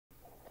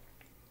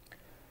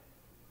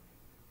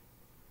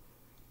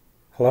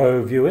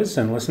Hello viewers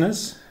and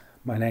listeners,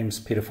 my name's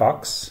Peter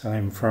Fox.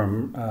 I'm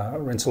from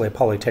Rensselaer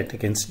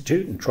Polytechnic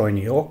Institute in Troy,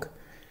 New York,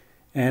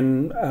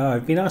 and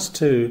I've been asked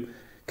to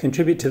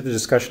contribute to the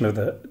discussion of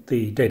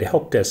the Data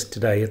Help Desk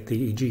today at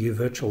the EGU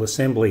Virtual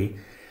Assembly,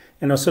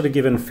 and I was sort of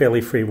given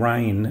fairly free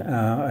rein.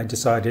 I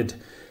decided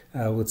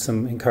with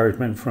some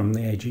encouragement from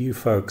the EGU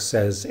folks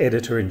as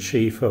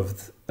Editor-in-Chief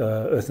of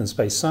Earth and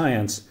Space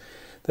Science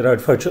that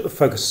I'd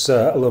focus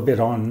a little bit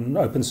on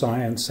open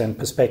science and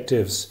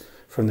perspectives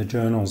from the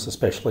journals,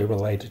 especially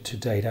related to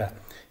data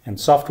and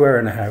software.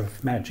 And I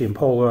have Matt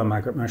Giampola,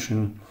 Margaret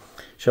Mushin,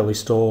 Shelley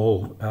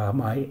Stahl,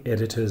 my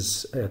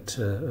editors at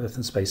Earth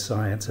and Space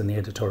Science, and the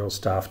editorial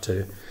staff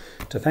to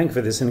thank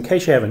for this. And in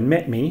case you haven't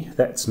met me,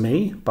 that's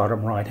me,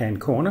 bottom right-hand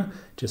corner,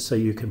 just so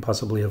you can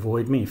possibly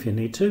avoid me if you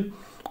need to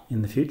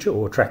in the future,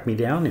 or track me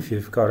down if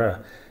you've got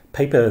a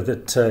paper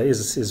that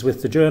is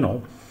with the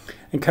journal.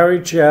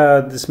 Encourage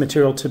this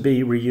material to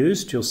be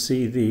reused. You'll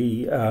see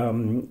the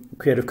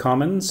Creative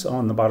Commons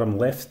on the bottom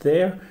left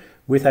there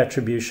with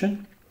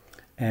attribution,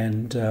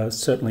 and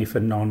certainly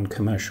for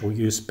non-commercial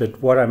use. But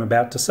what I'm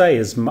about to say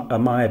is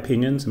my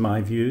opinions,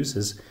 my views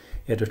as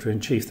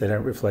Editor-in-Chief. They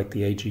don't reflect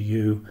the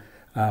AGU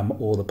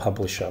or the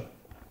publisher.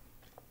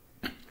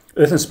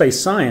 Earth and Space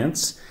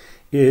Science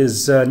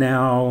is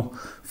now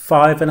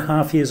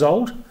 5.5 years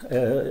old.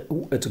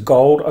 It's a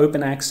gold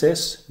open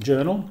access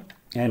journal,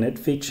 and it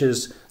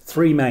features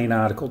 3 main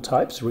article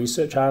types: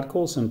 research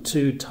articles and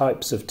 2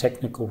 types of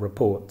technical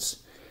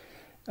reports.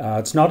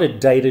 It's not a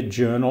data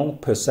journal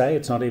per se.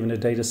 It's not even a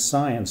data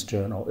science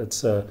journal.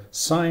 It's a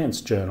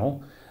science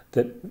journal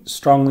that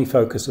strongly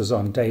focuses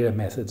on data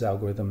methods,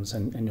 algorithms,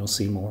 and you'll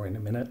see more in a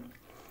minute.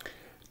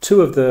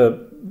 2 of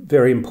the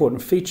very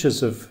important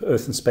features of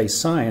Earth and Space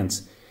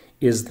Science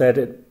is that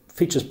it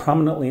features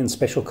prominently in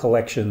special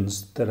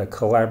collections that are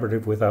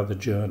collaborative with other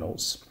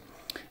journals,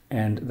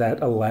 and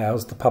that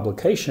allows the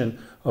publication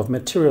of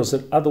materials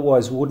that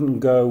otherwise wouldn't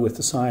go with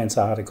the science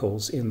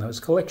articles in those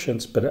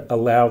collections, but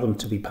allow them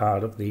to be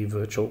part of the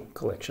virtual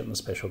collection, the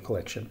special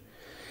collection.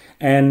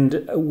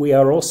 And we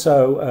are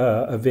also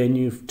a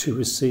venue to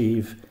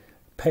receive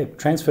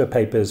transfer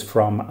papers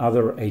from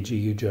other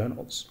AGU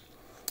journals.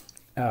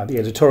 The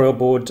editorial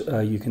board,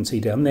 you can see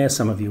down there.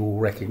 Some of you will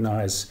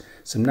recognize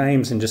some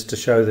names, and just to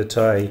show that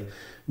I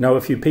know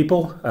a few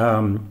people,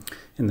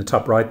 in the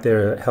top right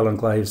there, Helen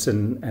Glaves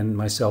and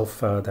myself,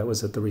 that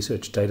was at the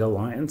Research Data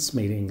Alliance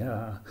meeting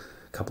a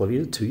couple of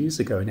years, 2 years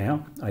ago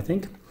now, I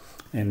think.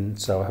 And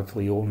so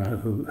hopefully you all know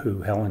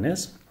who Helen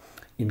is,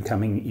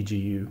 incoming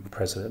EGU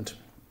president.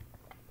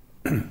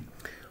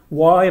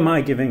 Why am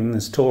I giving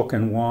this talk,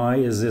 and why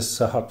is this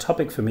a hot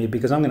topic for me?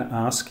 Because I'm going to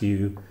ask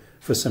you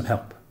for some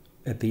help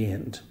at the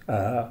end,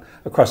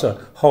 across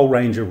a whole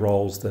range of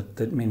roles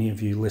that many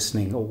of you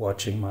listening or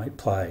watching might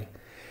play.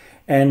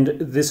 And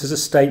this is a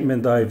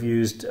statement that I've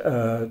used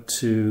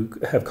to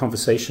have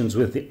conversations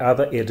with the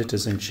other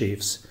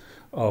editors-in-chiefs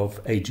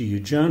of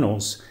AGU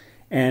journals.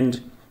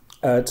 And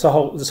it's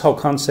this whole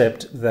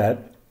concept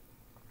that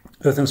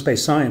Earth and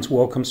Space Science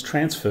welcomes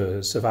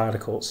transfers of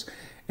articles.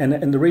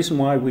 And the reason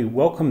why we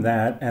welcome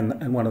that,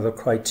 and one of the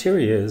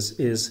criteria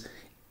is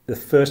the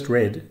first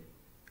red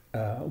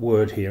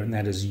word here, and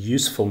that is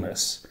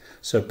usefulness.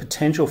 So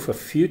potential for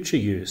future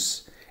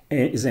use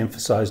is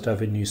emphasized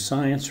over new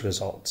science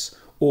results,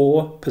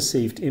 or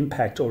perceived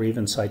impact, or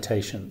even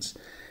citations.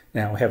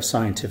 Now we have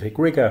scientific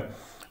rigor,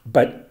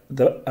 but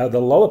the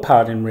lower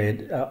part in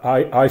red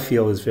I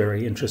feel is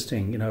very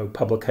interesting. You know,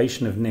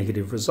 publication of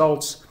negative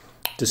results,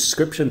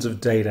 descriptions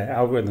of data,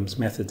 algorithms,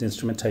 methods,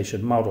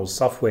 instrumentation, models,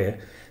 software,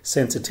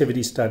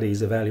 sensitivity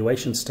studies,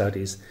 evaluation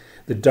studies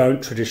that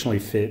don't traditionally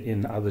fit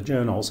in other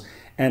journals.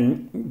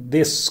 And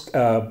this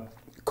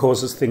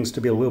causes things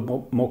to be a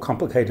little more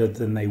complicated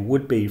than they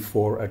would be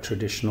for a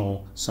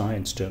traditional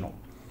science journal.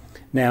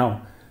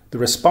 Now, the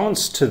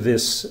response to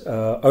this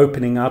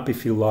opening up,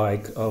 if you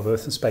like, of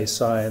Earth and Space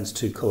Science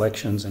to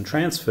collections and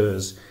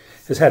transfers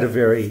has had a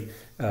very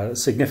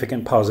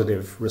significant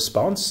positive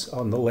response.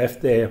 On the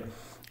left there,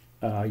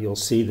 you'll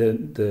see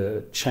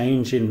the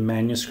change in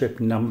manuscript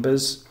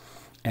numbers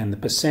and the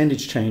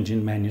percentage change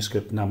in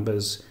manuscript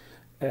numbers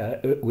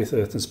with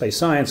Earth and Space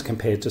Science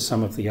compared to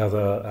some of the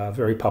other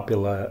very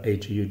popular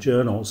AGU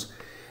journals.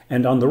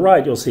 And on the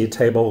right, you'll see a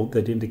table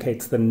that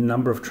indicates the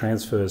number of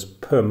transfers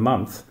per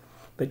month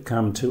that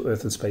come to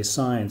Earth and Space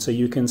Science. So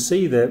you can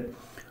see that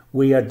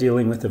we are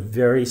dealing with a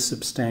very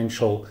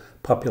substantial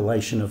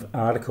population of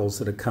articles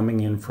that are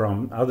coming in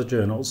from other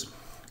journals.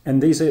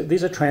 And these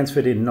are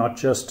transferred in not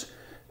just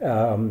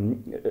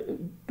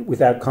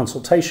without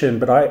consultation,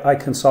 but I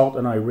consult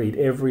and I read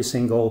every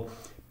single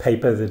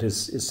paper that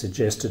is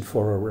suggested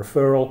for a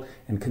referral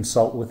and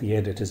consult with the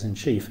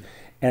editors-in-chief.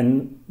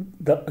 And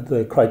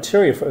the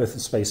criteria for Earth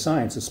and Space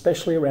Science,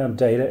 especially around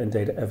data and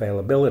data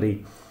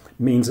availability,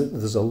 means that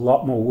there's a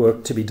lot more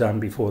work to be done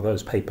before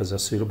those papers are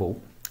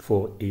suitable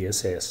for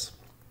ESS.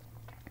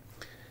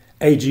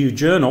 AGU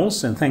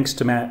journals, and thanks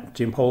to Matt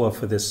Giampola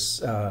for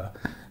this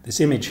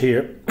image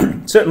here,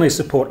 certainly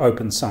support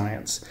open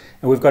science.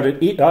 And we've got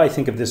I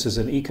think of this as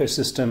an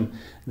ecosystem.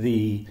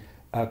 The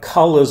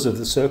colors of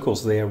the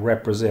circles there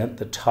represent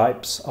the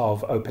types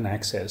of open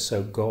access,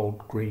 so gold,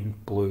 green,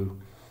 blue,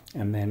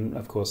 and then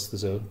of course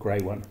there's a grey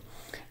one.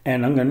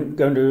 And I'm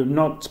going to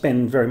not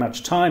spend very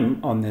much time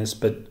on this,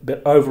 but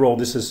overall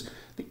this is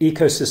the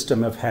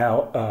ecosystem of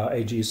how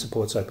AGU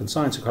supports open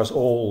science across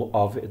all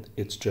of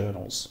its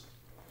journals.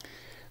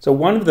 So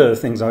one of the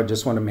things I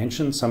just want to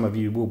mention, some of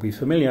you will be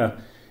familiar,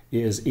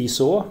 is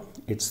ESAW.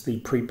 It's the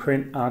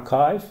preprint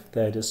archive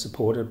that is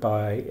supported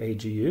by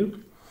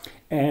AGU.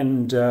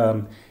 And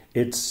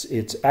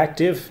it's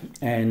active,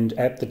 and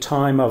at the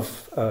time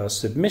of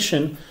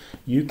submission,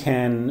 you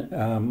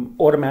can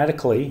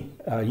automatically,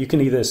 you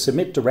can either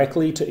submit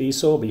directly to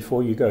ESAW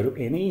before you go to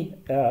any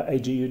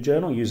AGU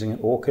journal using an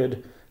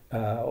ORCID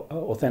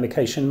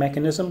authentication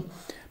mechanism.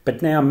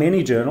 But now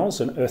many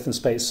journals, and Earth and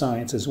Space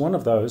Science is one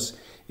of those,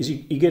 is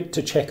you get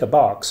to check a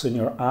box, and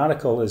your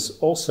article is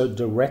also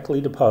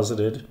directly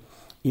deposited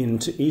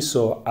into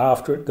ESAW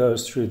after it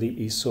goes through the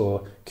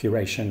ESAW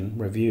curation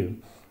review.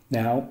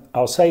 Now,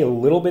 I'll say a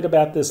little bit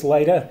about this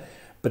later,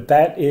 but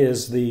that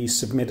is the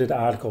submitted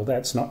article.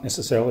 That's not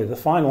necessarily the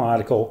final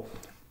article,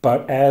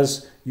 but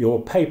as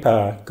your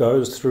paper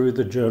goes through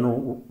the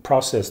journal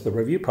process, the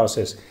review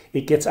process,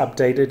 it gets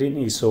updated in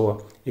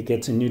ESAW. It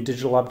gets a new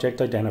digital object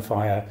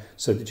identifier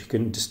so that you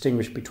can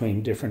distinguish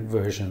between different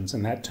versions,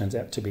 and that turns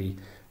out to be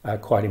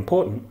quite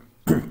important.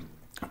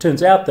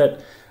 Turns out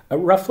that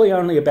roughly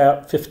only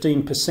about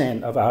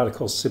 15% of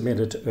articles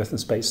submitted to Earth and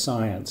Space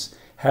Science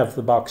have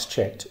the box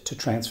checked to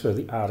transfer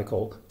the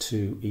article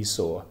to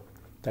ESAW.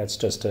 That's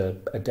just a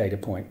data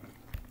point.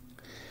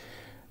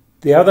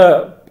 The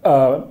other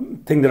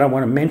thing that I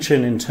want to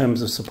mention in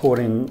terms of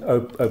supporting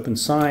open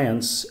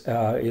science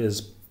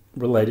is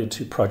related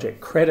to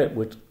project credit,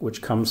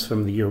 which comes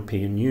from the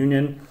European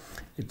Union.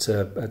 It's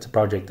a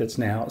project that's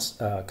now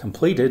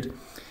completed,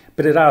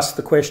 but it asks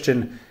the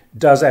question,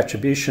 does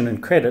attribution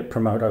and credit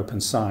promote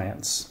open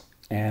science?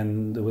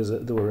 And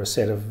there were a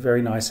set of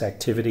very nice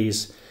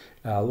activities,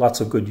 lots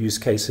of good use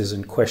cases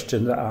and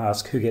questions to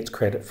ask who gets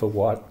credit for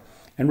what.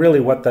 And really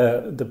what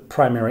the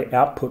primary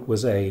output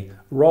was a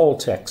role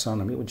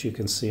taxonomy, which you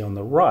can see on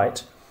the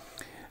right,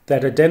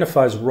 that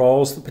identifies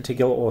roles that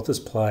particular authors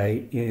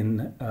play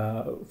in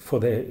for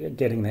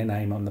getting their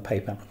name on the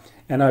paper.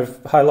 And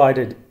I've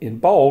highlighted in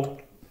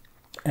bold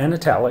and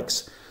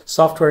italics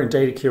software and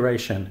data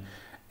curation.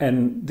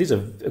 And these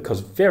are, of course,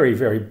 very,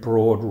 very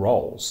broad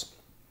roles.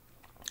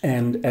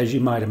 And as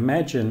you might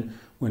imagine,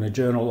 when a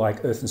journal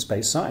like Earth and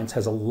Space Science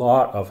has a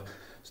lot of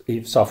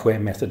software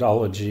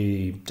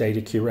methodology,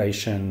 data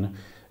curation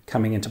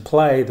coming into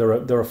play, there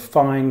are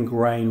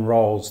fine-grained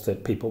roles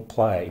that people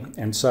play.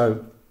 And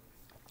so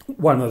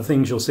one of the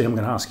things you'll see I'm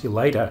going to ask you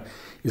later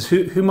is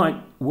who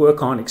might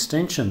work on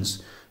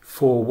extensions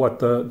for what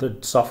the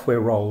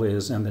software role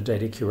is and the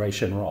data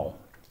curation role.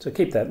 So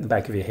keep that in the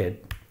back of your head.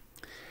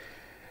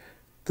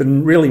 The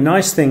really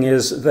nice thing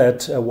is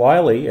that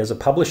Wiley, as a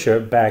publisher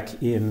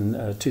back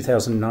in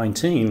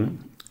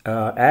 2019,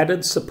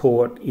 added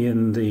support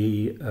in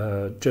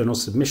the journal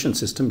submission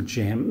system,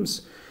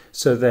 GEMS,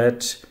 so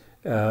that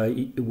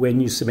when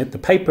you submit the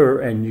paper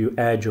and you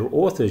add your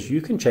authors,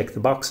 you can check the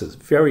boxes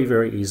very,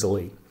 very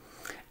easily.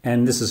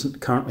 And this is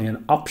currently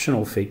an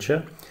optional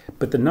feature,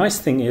 but the nice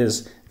thing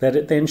is that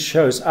it then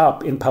shows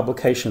up in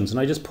publications. And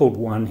I just pulled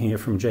one here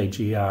from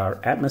JGR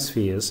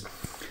Atmospheres.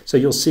 So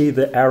you'll see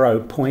the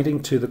arrow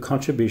pointing to the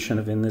contribution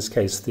of, in this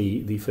case,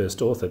 the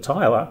first author,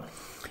 Tyler.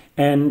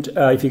 And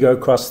if you go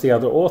across the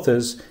other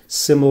authors,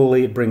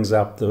 similarly, it brings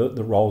up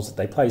the roles that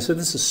they play. So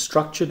this is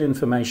structured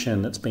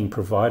information that's being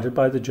provided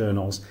by the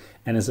journals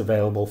and is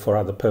available for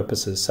other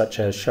purposes, such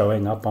as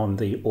showing up on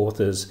the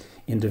author's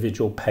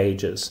individual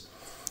pages.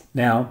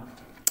 Now,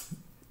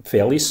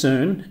 fairly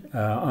soon,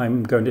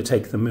 I'm going to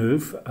take the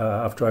move,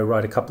 after I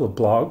write a couple of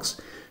blogs,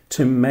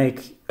 to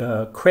make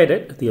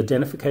credit, the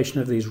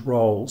identification of these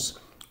roles,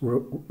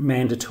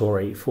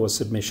 mandatory for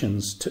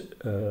submissions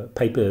to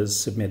papers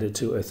submitted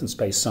to Earth and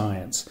Space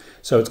Science.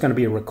 So it's going to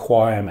be a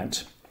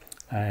requirement,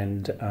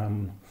 and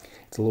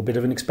it's a little bit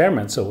of an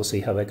experiment, so we'll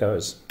see how that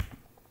goes.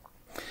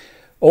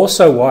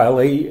 Also,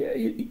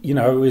 Wiley,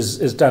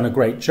 has done a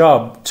great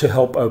job to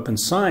help open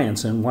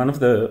science, and one of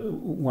the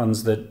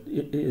ones that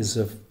is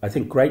of, I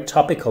think, great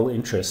topical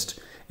interest,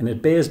 and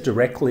it bears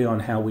directly on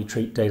how we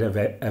treat data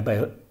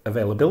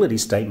availability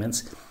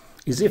statements,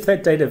 is if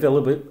that data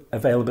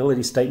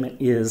availability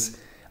statement is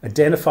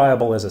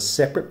identifiable as a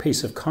separate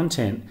piece of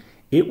content,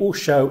 it will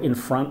show in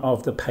front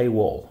of the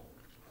paywall.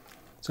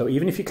 So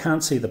even if you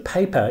can't see the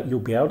paper, you'll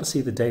be able to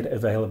see the data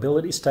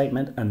availability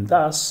statement and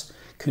thus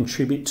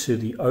contribute to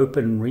the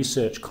open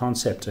research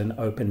concept and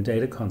open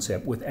data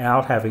concept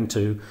without having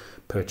to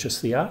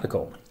purchase the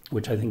article,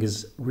 which I think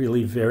is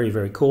really very,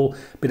 very cool.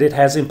 But it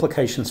has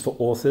implications for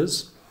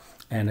authors,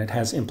 and it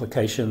has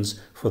implications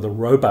for the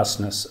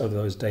robustness of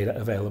those data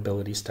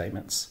availability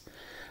statements.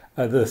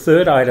 The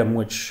third item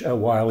which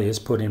Wiley has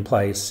put in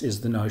place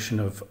is the notion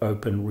of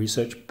open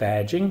research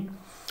badging.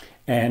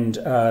 And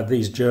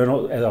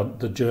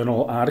the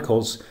journal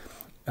articles,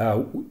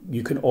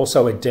 you can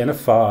also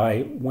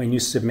identify when you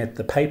submit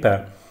the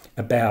paper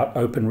about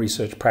open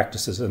research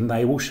practices, and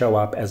they will show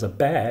up as a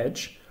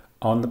badge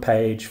on the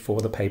page for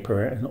the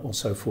paper and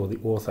also for the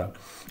author.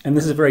 And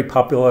this is very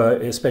popular,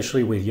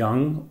 especially with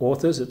young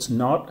authors. It's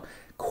not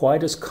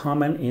quite as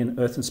common in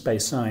earth and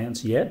space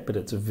science yet, but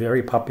it's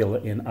very popular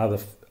in other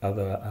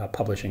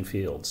publishing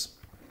fields.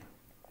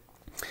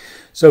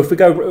 So if we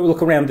go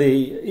look around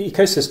the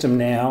ecosystem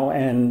now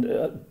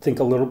and think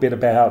a little bit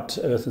about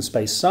earth and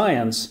space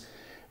science,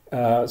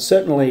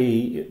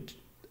 certainly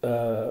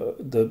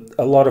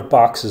a lot of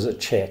boxes are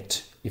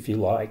checked, if you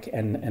like,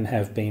 and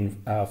have been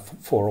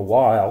for a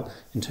while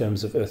in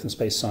terms of earth and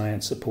space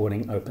science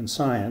supporting open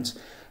science.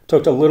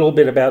 Talked a little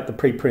bit about the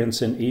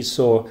preprints in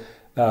ESAW.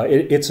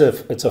 It's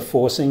a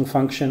forcing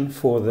function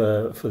for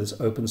this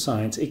open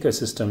science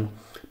ecosystem.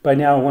 By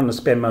now, I want to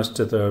spend most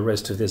of the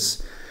rest of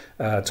this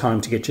time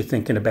to get you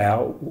thinking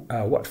about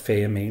what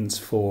FAIR means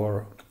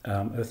for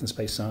earth and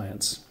space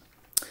science.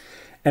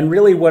 And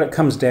really what it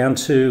comes down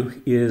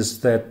to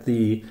is that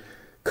the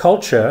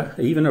culture,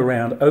 even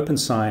around open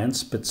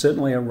science, but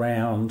certainly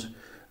around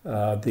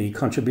the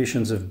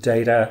contributions of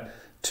data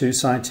to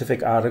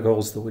scientific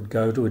articles that would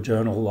go to a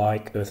journal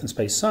like Earth and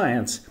Space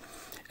Science,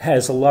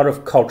 has a lot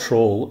of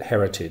cultural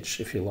heritage,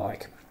 if you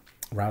like,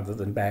 rather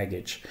than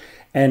baggage.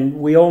 And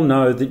we all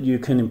know that you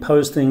can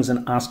impose things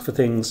and ask for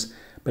things,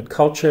 but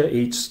culture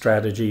eats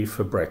strategy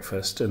for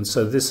breakfast. And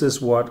so this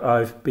is what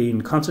I've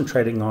been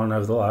concentrating on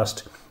over the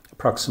last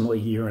approximately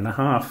year and a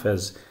half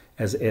as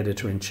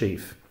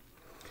editor-in-chief.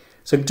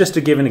 So just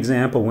to give an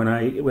example, when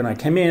I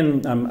came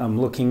in, I'm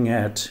looking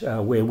at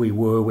where we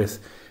were with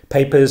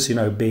papers,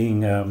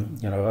 being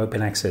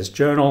open access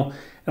journal,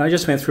 and I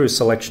just went through a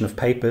selection of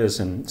papers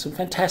and some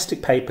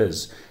fantastic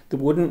papers that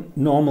wouldn't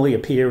normally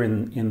appear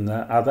in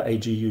the other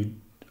AGU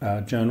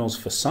journals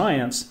for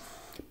science,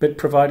 but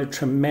provided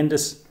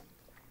tremendous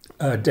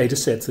data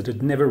sets that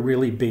had never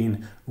really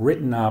been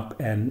written up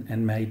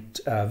and made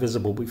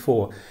visible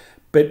before.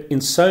 But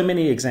in so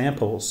many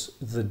examples,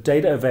 the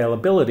data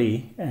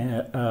availability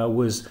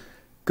was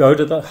go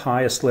to the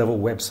highest level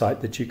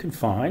website that you can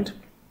find,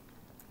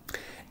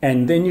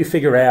 and then you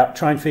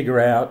try and figure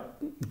out,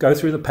 go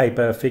through the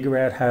paper, figure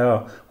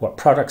out what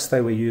products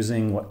they were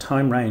using, what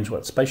time range,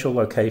 what spatial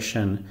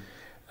location,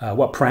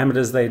 what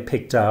parameters they had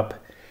picked up.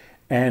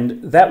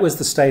 And that was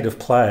the state of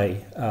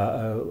play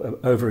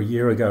over a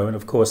year ago. And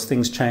of course,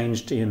 things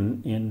changed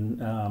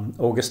in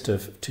August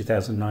of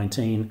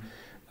 2019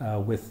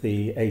 with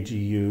the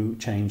AGU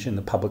change in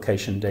the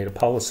publication data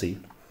policy.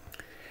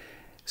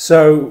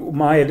 So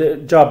my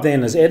job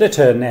then as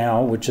editor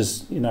now, which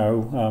is 6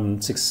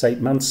 to 8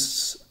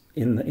 months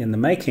in the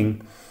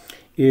making,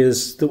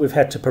 is that we've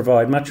had to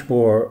provide much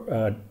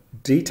more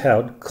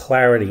detailed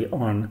clarity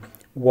on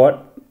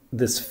what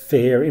this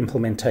FAIR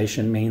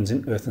implementation means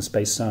in earth and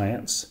space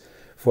science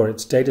for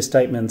its data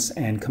statements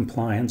and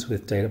compliance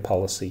with data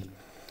policy.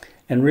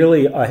 And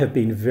really, I have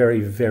been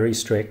very, very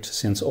strict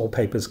since all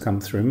papers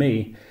come through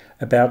me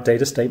about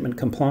data statement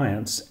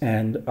compliance,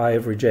 and I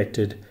have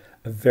rejected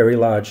a very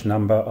large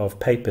number of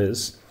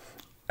papers,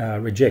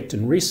 reject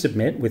and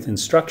resubmit with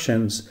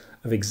instructions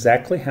of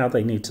exactly how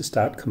they need to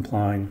start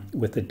complying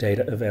with the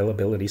data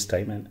availability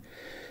statement.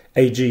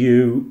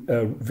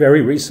 AGU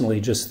very recently,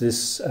 just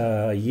this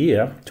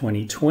year,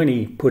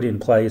 2020, put in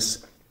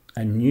place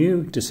a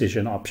new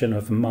decision option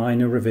of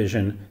minor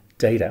revision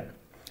data.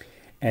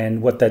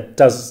 And what that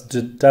does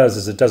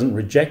is it doesn't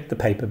reject the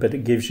paper, but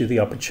it gives you the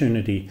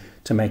opportunity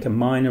to make a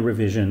minor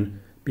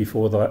revision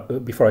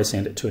before I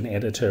send it to an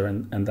editor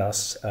and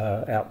thus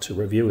out to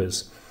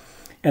reviewers.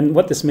 And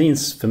what this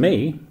means for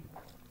me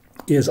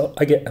is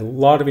I get a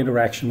lot of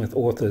interaction with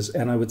authors,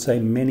 and I would say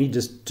many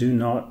just do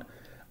not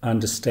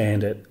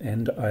understand it.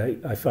 And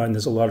I find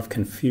there's a lot of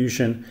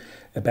confusion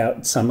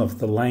about some of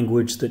the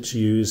language that's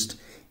used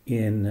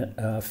in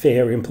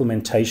FAIR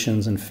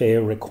implementations and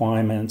FAIR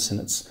requirements, and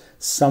it's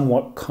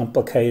somewhat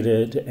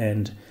complicated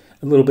and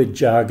a little bit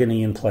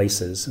jargony in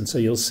places. And so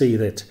you'll see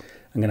that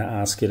I'm going to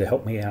ask you to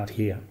help me out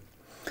here.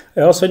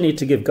 I also need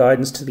to give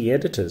guidance to the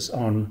editors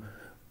on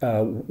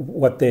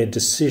what their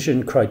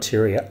decision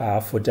criteria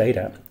are for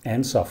data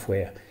and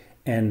software,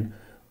 and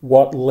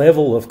what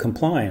level of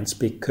compliance,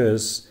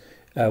 because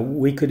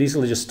we could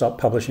easily just stop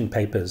publishing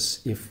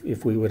papers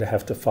if we were to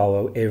have to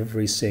follow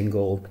every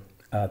single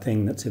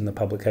thing that's in the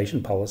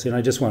publication policy, and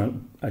I just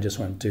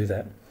won't do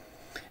that.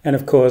 And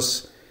of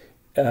course,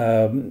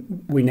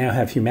 we now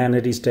have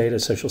humanities data,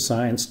 social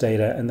science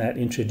data, and that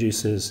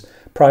introduces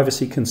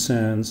privacy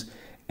concerns.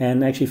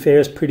 And actually, FAIR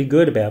is pretty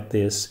good about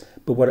this.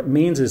 But what it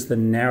means is the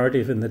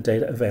narrative in the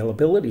data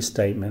availability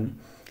statement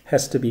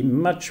has to be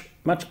much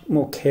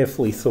more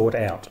carefully thought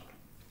out.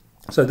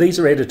 So these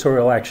are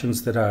editorial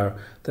actions that are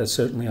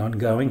certainly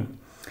ongoing.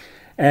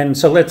 And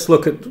so let's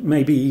look at,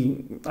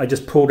 maybe I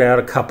just pulled out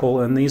a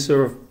couple, and these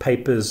are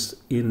papers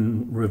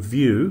in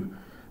review.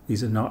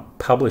 These are not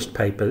published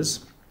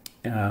papers.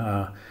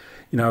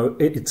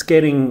 It's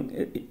getting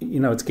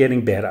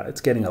better.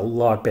 It's getting a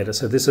lot better.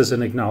 So this is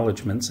an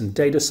acknowledgements and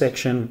data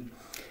section,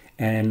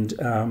 and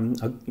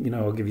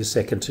I'll give you a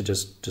second to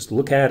just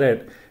look at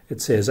it.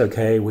 It says,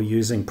 okay, we're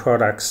using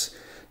products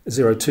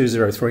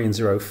 02, 03,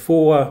 and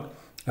 04.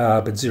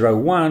 But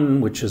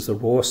 01, which is the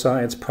raw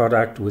science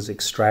product, was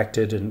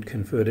extracted and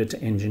converted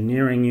to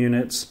engineering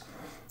units.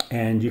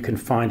 And you can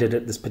find it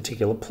at this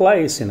particular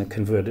place in a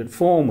converted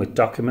form with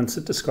documents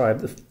that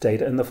describe the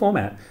data and the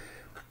format.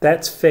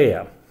 That's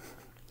fair.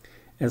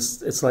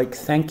 It's like,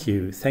 thank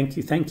you, thank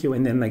you, thank you.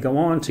 And then they go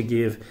on to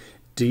give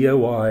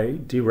DOI,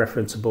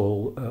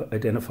 dereferenceable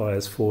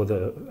identifiers for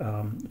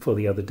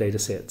the other data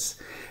sets.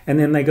 And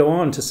then they go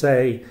on to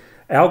say,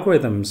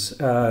 algorithms,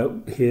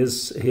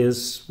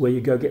 here's where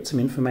you go get some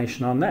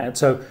information on that.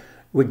 So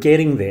we're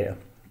getting there.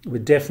 We're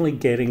definitely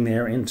getting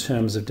there in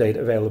terms of data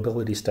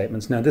availability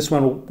statements. Now, this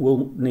one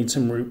will need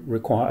some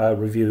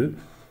review,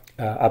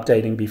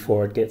 updating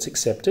before it gets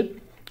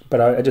accepted.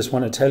 But I just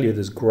want to tell you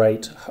there's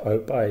great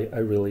hope. I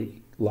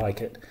really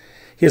like it.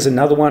 Here's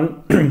another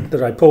one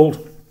that I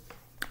pulled.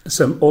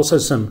 Also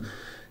some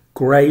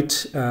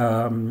great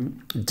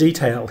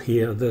detail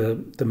here.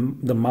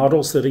 The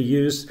models that are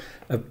used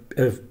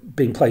have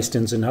been placed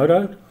in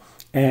Zenodo,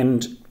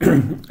 and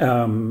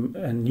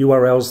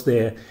URLs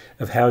there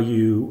of how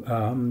you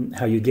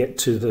get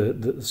to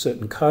the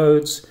certain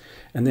codes,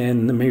 and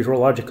then the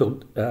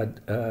meteorological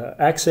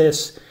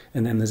access,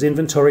 and then there's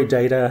inventory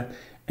data,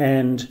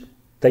 and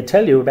they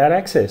tell you about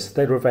access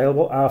that are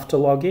available after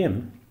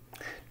login.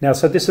 Now,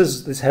 so this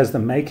has the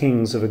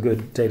makings of a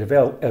good data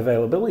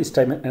availability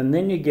statement, and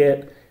then you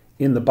get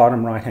in the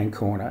bottom right-hand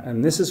corner,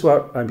 and this is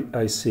what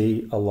I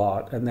see a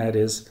lot, and that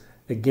is,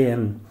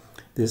 again,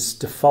 this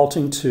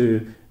defaulting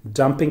to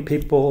dumping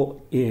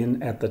people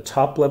in at the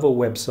top level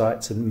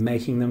websites and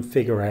making them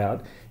figure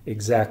out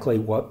exactly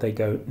what they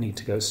need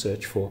to go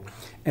search for.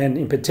 And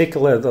in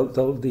particular,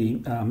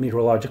 the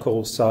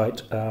meteorological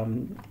site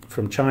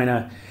from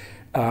China,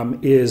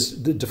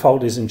 the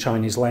default is in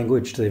Chinese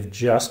language. They've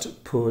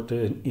just put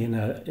it in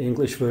an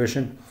English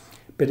version,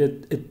 but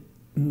it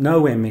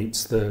nowhere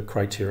meets the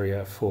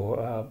criteria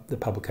for the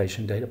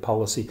publication data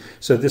policy.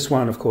 So this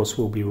one, of course,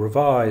 will be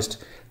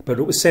revised, but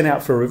it was sent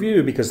out for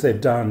review because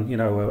they've done, you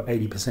know, a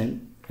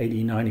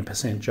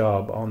 90%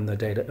 job on the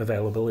data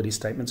availability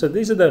statement. So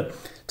these are the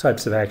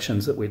types of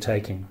actions that we're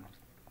taking.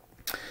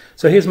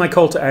 So here's my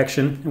call to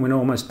action, and we're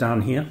almost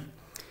done here.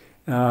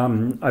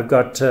 I've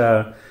got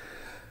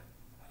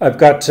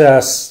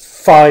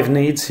 5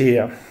 needs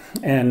here.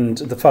 And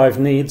the 5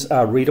 needs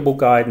are readable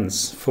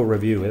guidance for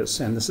reviewers.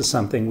 And this is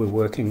something we're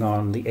working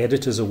on, the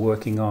editors are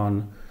working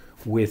on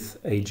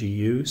with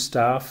AGU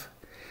staff,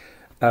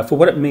 for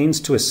what it means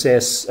to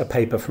assess a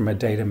paper from a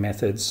data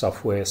methods,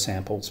 software,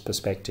 samples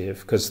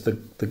perspective, because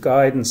the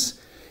guidance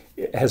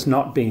has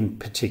not been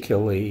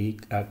particularly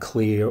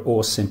clear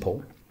or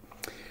simple.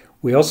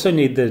 We also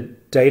need the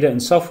data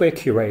and software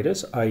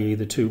curators, i.e.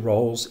 the 2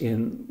 roles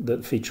in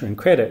the feature and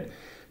credit,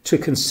 to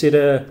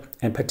consider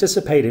and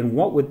participate in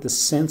what would the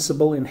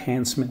sensible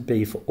enhancement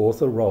be for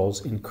author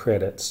roles in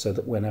credits, so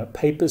that when a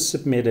paper is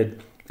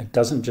submitted, it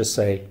doesn't just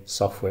say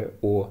software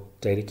or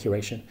data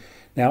curation.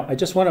 Now, I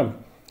just want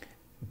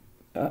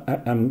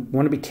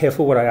to be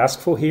careful what I ask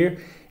for here,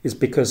 is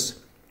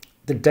because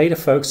the data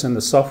folks and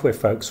the software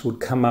folks would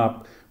come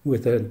up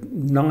with a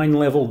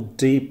 9-level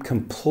deep,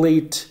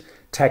 complete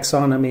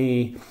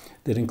taxonomy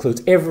that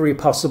includes every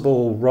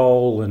possible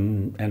role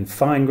and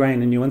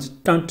fine-grained and nuance.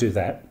 Don't do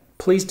that.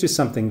 Please do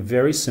something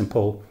very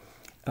simple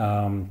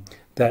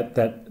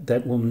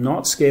that will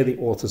not scare the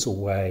authors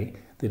away,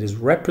 that is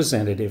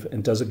representative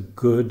and does a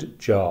good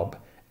job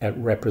at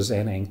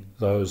representing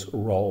those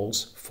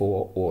roles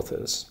for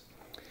authors.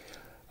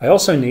 I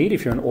also need,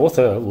 if you're an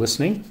author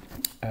listening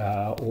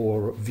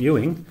or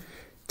viewing,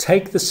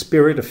 take the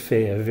spirit of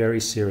FAIR very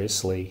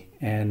seriously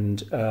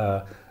and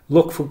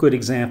look for good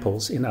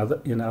examples in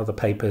other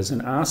papers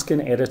and ask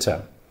an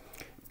editor,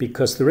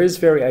 because there is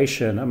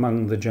variation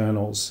among the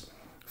journals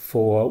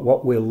for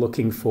what we're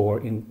looking for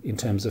in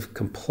terms of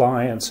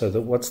compliance. So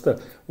that what's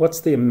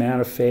the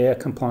amount of FAIR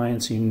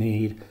compliance you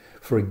need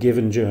for a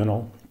given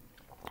journal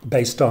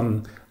based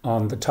on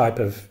the type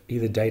of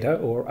either data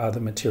or other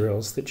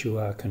materials that you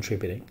are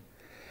contributing.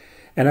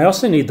 And I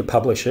also need the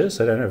publishers,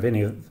 I don't know if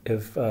any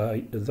of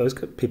those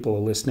people are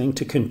listening,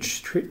 to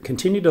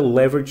continue to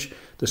leverage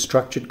the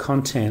structured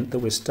content that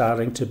we're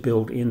starting to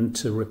build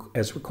into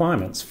as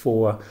requirements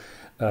for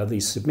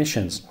these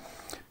submissions.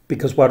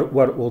 Because what it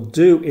will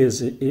do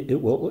is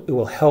it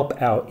will help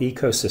our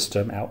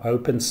ecosystem, our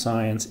open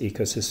science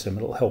ecosystem.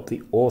 It'll help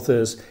the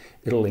authors.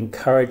 It'll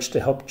encourage to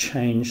help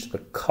change the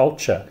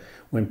culture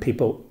when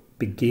people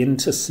begin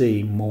to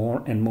see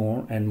more and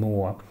more and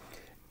more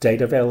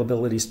data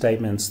availability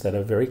statements that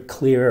are very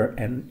clear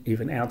and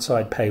even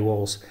outside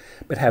paywalls,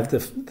 but have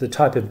the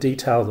type of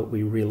detail that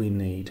we really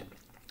need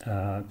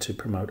to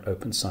promote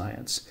open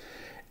science,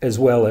 as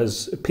well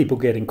as people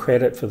getting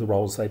credit for the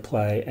roles they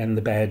play, and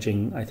the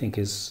badging, I think,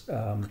 is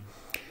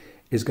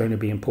going to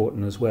be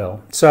important as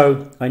well.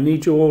 So I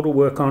need you all to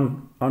work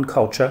on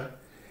culture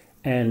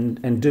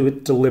and do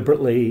it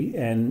deliberately,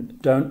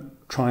 and don't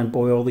try and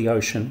boil the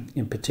ocean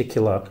in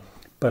particular.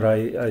 But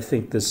I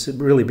think there's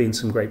really been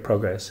some great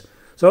progress.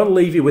 So I'll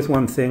leave you with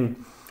one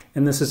thing,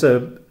 and this is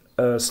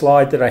a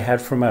slide that I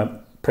had from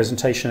a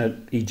presentation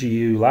at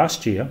EGU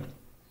last year,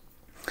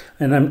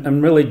 and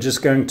I'm really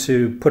just going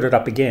to put it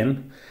up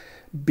again,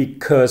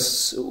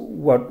 because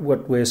what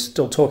we're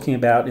still talking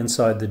about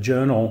inside the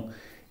journal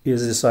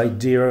is this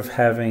idea of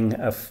having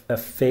a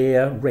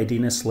fair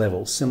readiness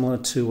level, similar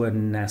to a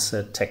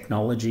NASA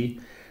technology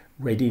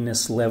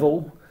readiness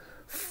level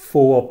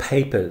for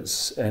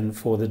papers and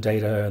for the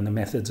data and the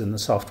methods and the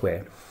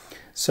software.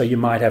 So you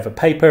might have a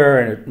paper,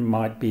 and it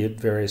might be at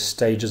various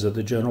stages of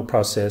the journal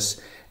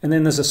process, and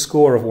then there's a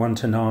score of 1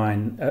 to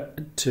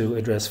 9 to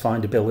address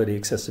findability,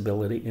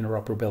 accessibility,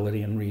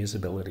 interoperability, and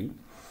reusability.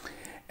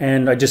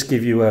 And I just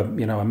give you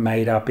a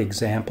made-up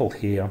example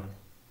here.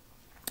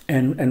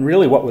 And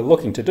really what we're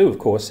looking to do, of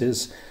course,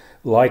 is,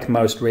 like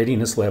most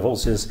readiness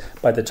levels, is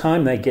by the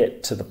time they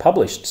get to the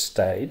published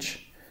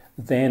stage,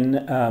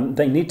 then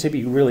they need to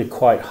be really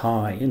quite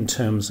high in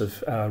terms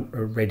of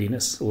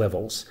readiness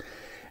levels.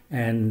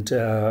 And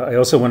I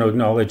also want to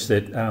acknowledge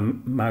that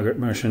Margaret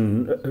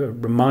Mershon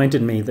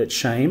reminded me that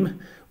shame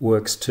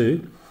works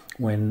too.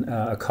 When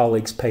a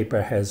colleague's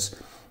paper has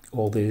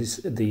all these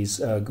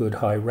good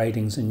high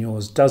ratings and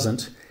yours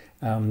doesn't,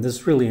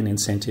 there's really an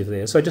incentive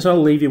there. So I just want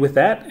to leave you with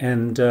that,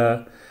 and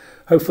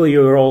hopefully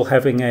you're all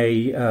having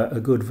a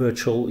good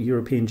virtual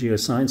European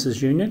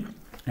Geosciences Union,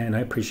 and I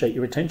appreciate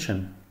your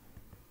attention.